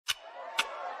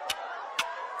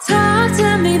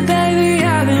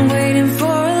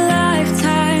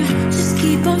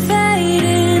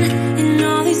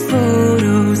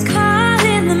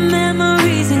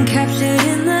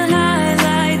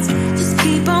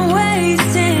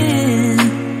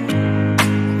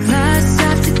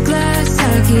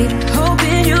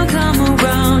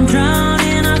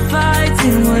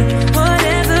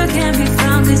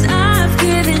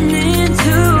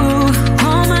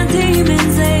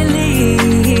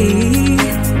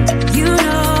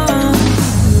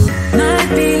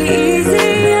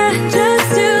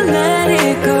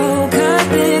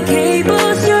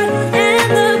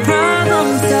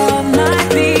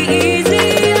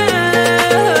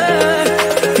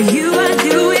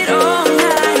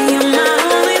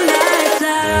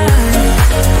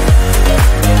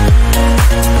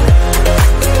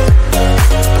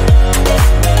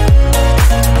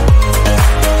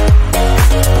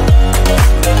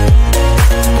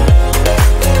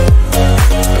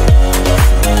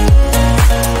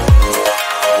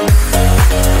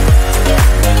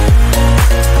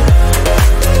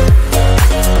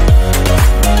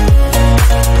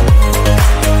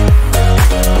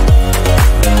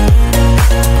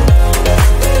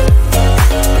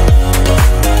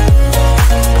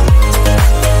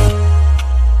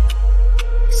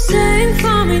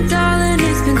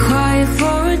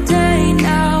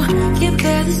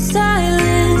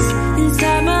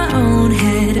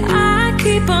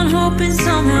hoping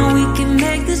somehow we can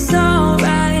make this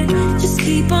alright. Just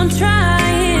keep on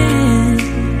trying.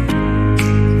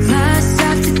 Glass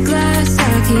after glass,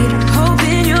 I keep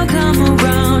hoping you'll come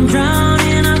around.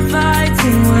 Drowning our fights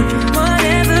in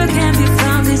whatever can be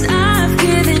found. 'Cause I've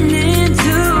given in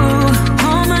to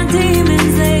all my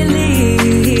demons lately.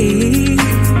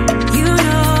 You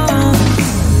know,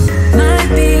 might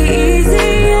be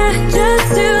easier just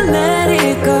to let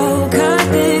it go. Cut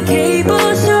the cable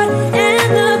short and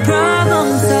the problem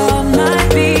solved. Might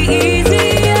be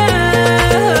easier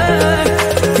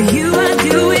for you. I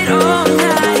do it all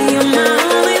night. You're my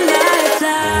only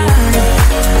lifeline.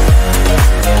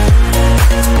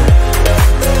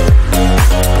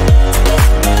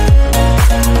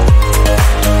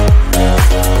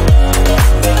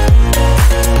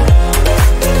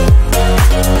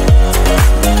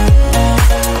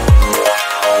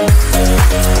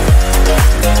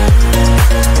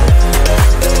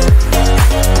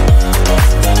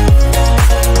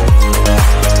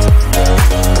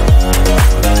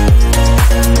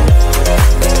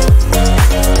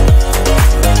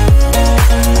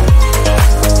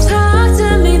 Talk to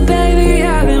me, baby,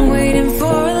 I've been waiting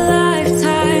for a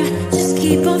lifetime. Just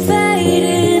keep on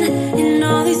fading in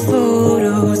all these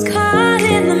photos, caught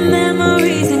in the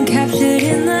memories and captured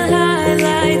in the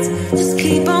highlights. Just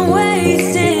keep on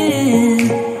wasting.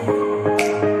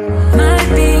 Might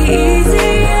be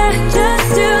easier just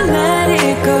to let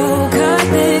it go. Cut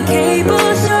the cable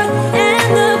short and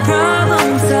the problem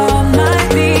solved. Might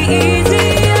be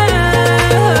easier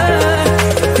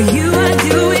for you. I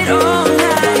do it all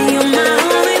night. You're my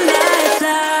only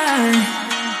lifeline.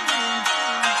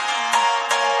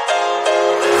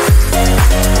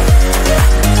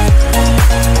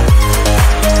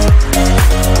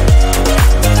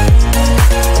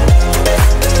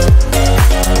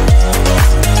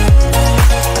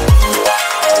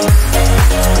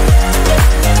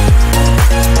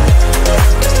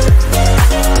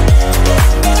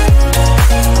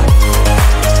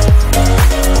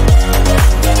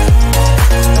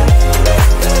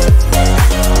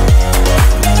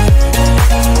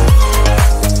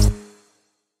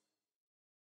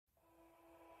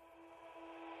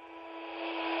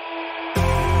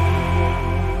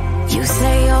 You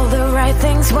say all the right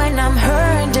things when I'm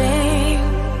hurting.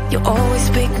 You always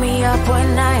pick me up when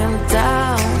I am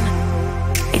down.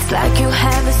 It's like you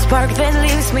have a spark that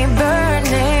leaves me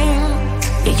burning.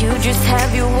 Yeah, you just have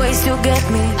your ways to get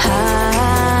me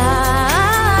high.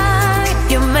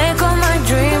 You make all my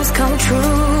dreams come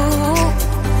true.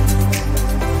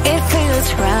 It feels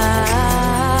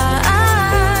right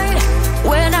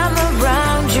when I'm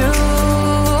around you.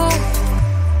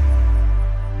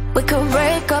 We could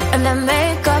break up and then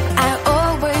make up. I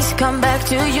always come back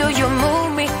to you. You move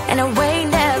me in a way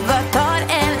never thought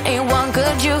anyone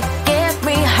could. You get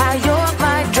me high. You're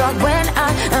my drug when I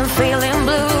am feeling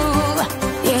blue.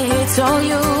 Yeah, it's all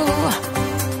you.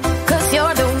 'Cause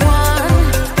you're the one.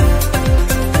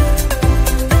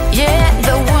 Yeah,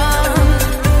 the one.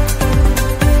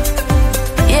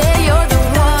 Yeah, you're the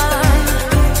one.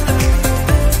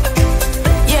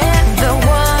 Yeah, the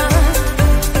one.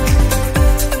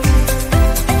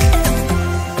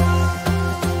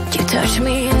 You touch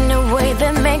me in a way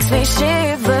that makes me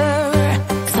shiver.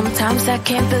 Sometimes I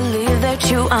can't believe that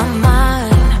you are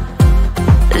mine.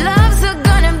 Love's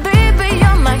gonna be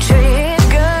beyond my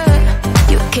trigger.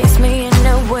 You kiss me in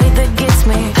a way that gets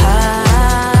me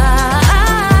high.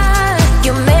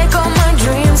 You make all my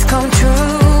dreams come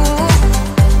true.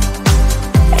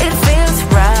 It feels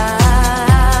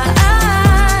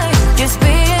right just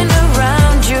being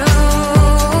around you.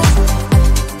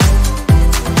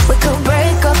 We could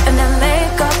break up and then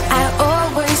make up. I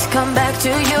always come back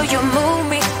to you. You move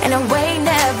me in a way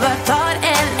never thought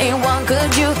anyone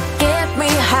could. You get me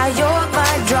high. You're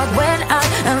my drug when I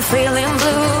am feeling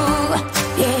blue.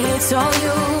 Yeah, it's all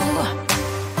you.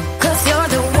 'Cause you're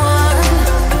the one.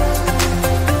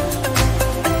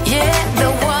 Yeah, the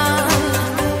one.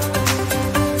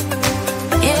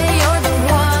 Yeah, you're the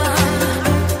one.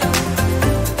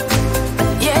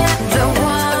 Yeah, the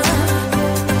one.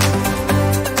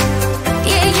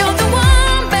 Yeah, you're the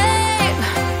one, babe.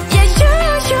 Yeah, you.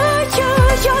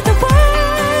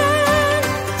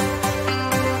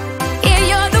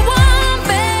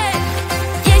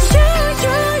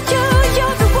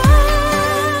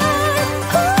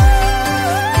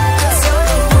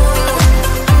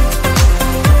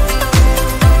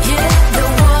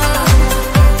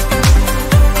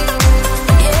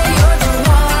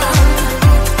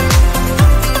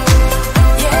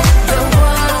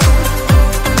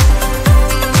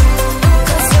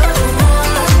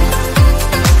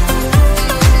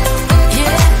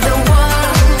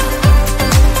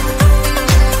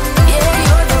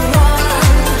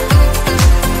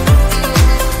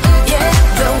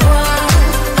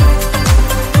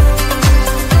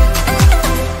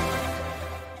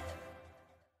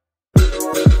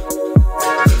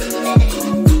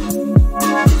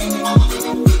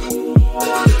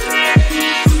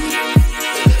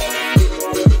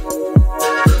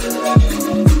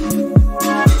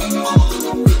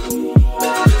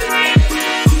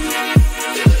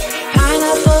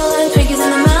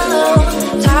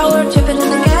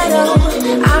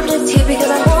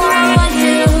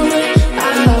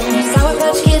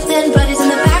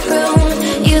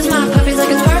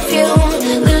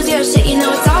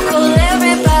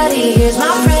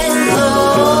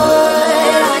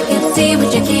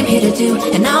 do,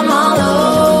 and I'm all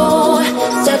low,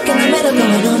 stuck in the middle,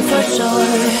 going on for sure.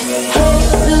 Hey,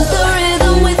 lose the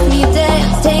rhythm with me,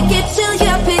 dance, take it chill,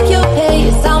 yeah, pick your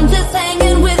pace. I'm just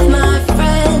hanging with my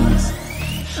friends.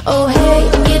 Oh hey,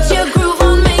 get your groove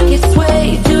on, make it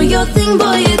sway. Do your thing,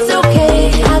 boy, it's okay.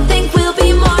 I think we'll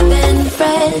be more than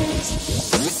friends.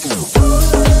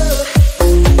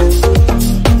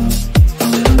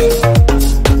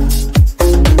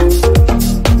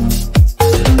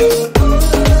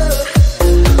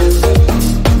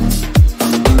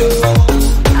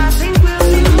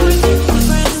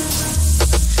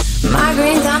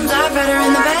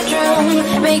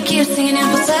 Make you singing in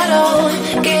falsetto.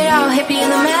 Get all hippie in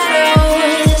the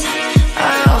meadows.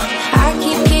 Oh, I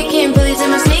keep kicking bullies in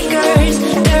my sneakers.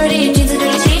 Dirty jeans and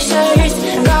dirty t-shirts.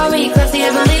 Call me classy, I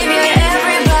believe you.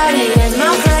 Everybody is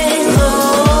my friend.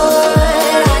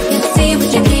 Lord, I can see what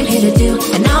you came here to do,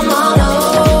 and I'm all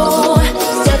low,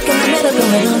 stuck in the middle,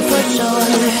 going on for sure.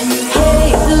 Hey,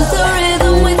 lose the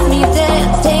rhythm with me,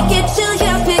 dance, take it chill,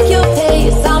 yeah, pick your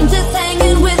pace. I'm just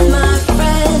hanging with my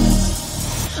friends.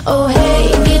 Oh hey,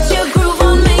 get your groove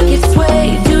on, make it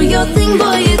sway. Do your thing,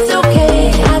 boy, it's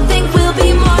okay. I think we'll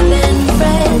be more than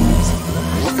friends.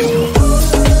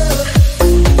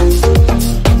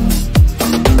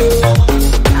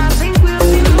 I think we'll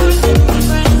be more than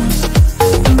friends. We'll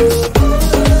be more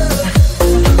than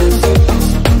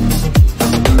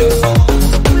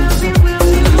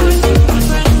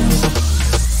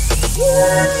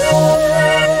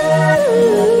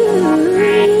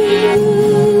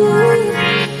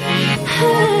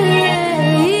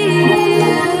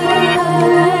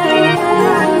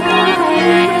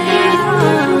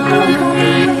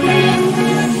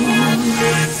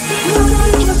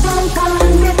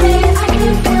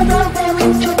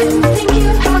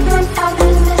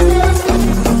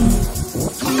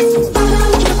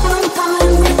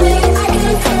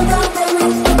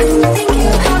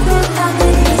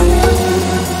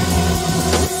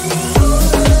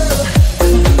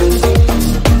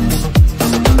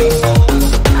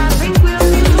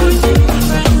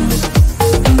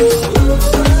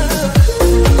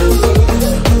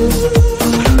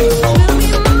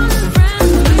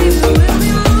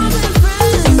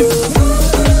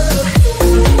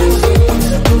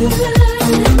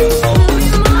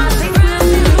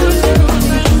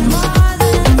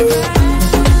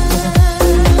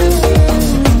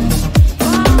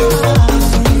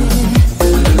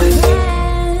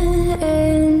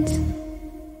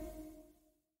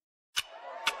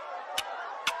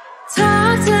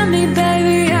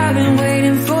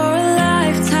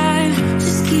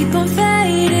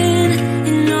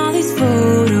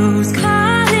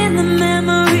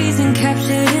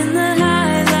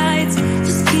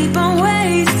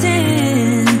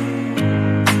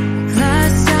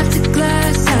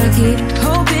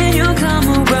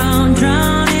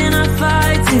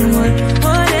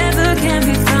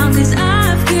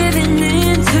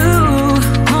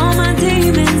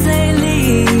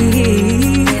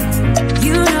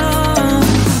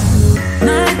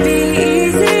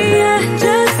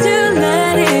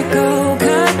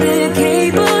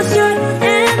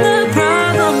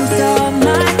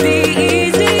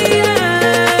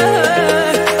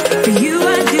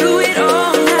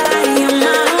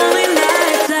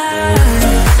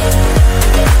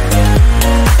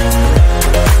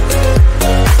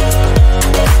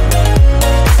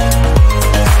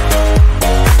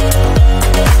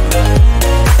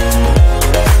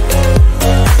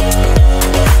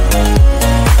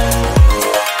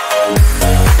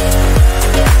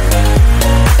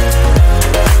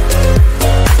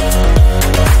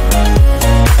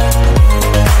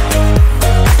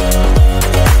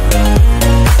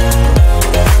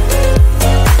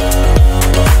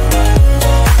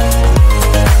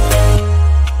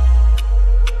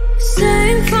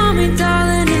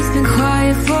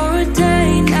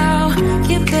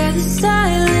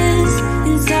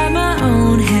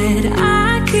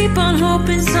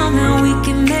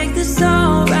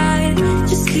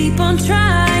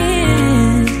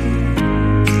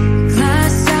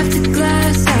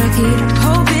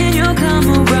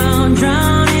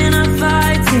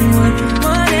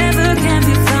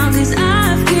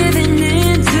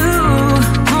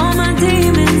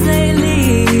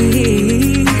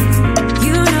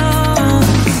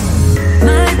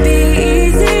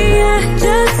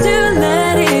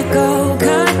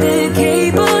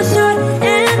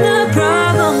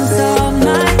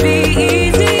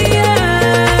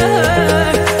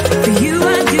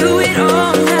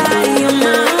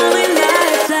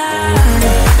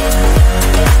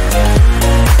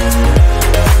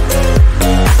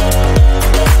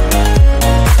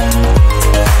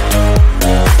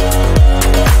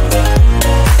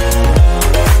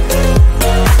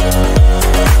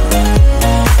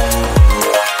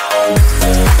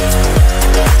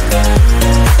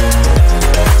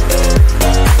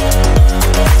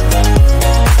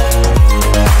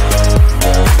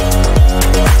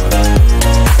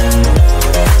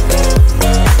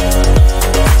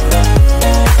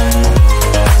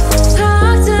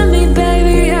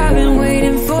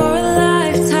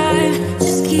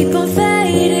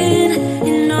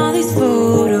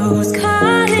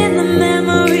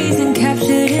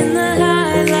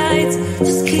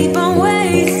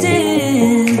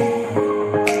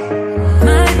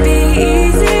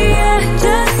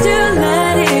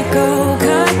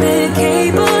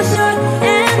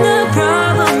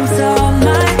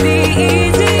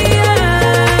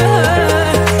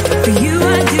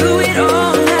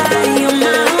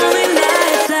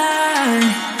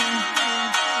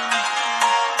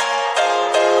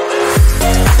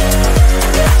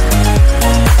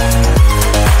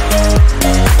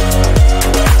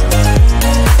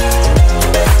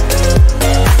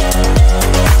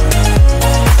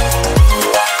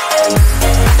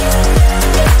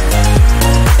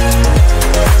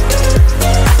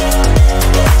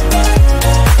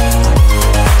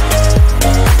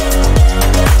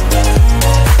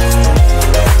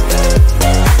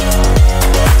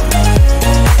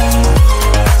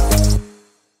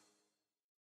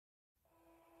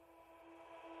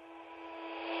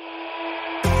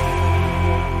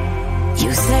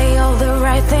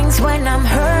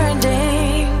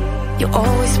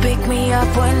pick me up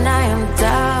when I am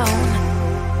down.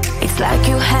 It's like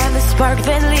you have a spark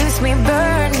that leaves me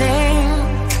burning.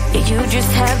 Yeah, you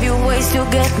just have your ways to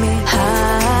get me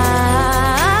high.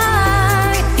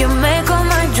 You make all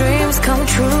my dreams come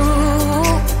true.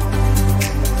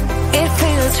 It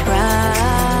feels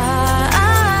right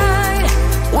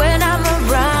when I'm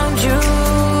around you.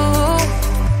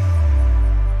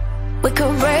 We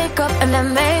could break up and then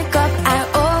make up. I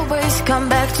always come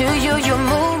back to you. You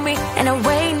move me in a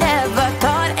way never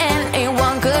thought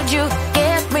anyone could. You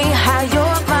get me high.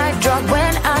 You're my drug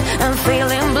when I am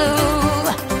feeling blue.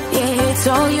 Yeah, it's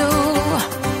all you,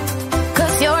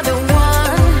 'cause you're the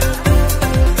one.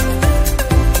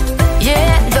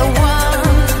 Yeah, the one.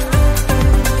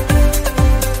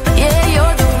 Yeah,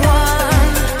 you're the one.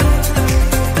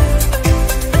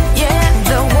 Yeah,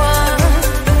 the one.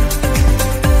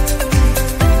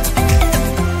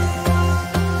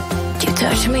 You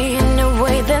touch me in a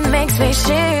way that makes me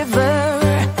shiver.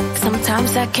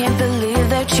 Sometimes I can't believe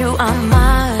that you are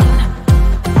mine.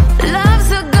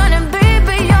 Love's gonna be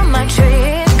beyond my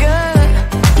trigger.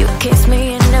 You kiss me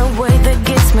in a way that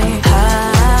gets me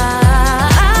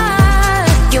high.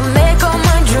 You make all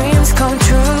my dreams come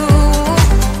true.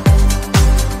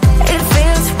 It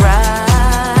feels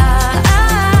right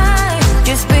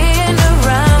just being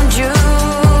around you.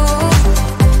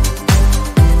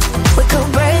 We could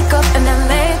break up and then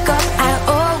make up. I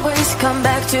always come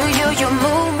back to you. You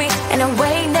move me in a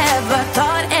way never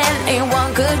thought anyone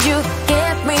could. You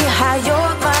get me high.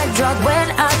 You're my drug when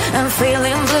I am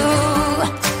feeling blue.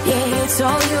 Yeah, it's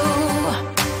all you.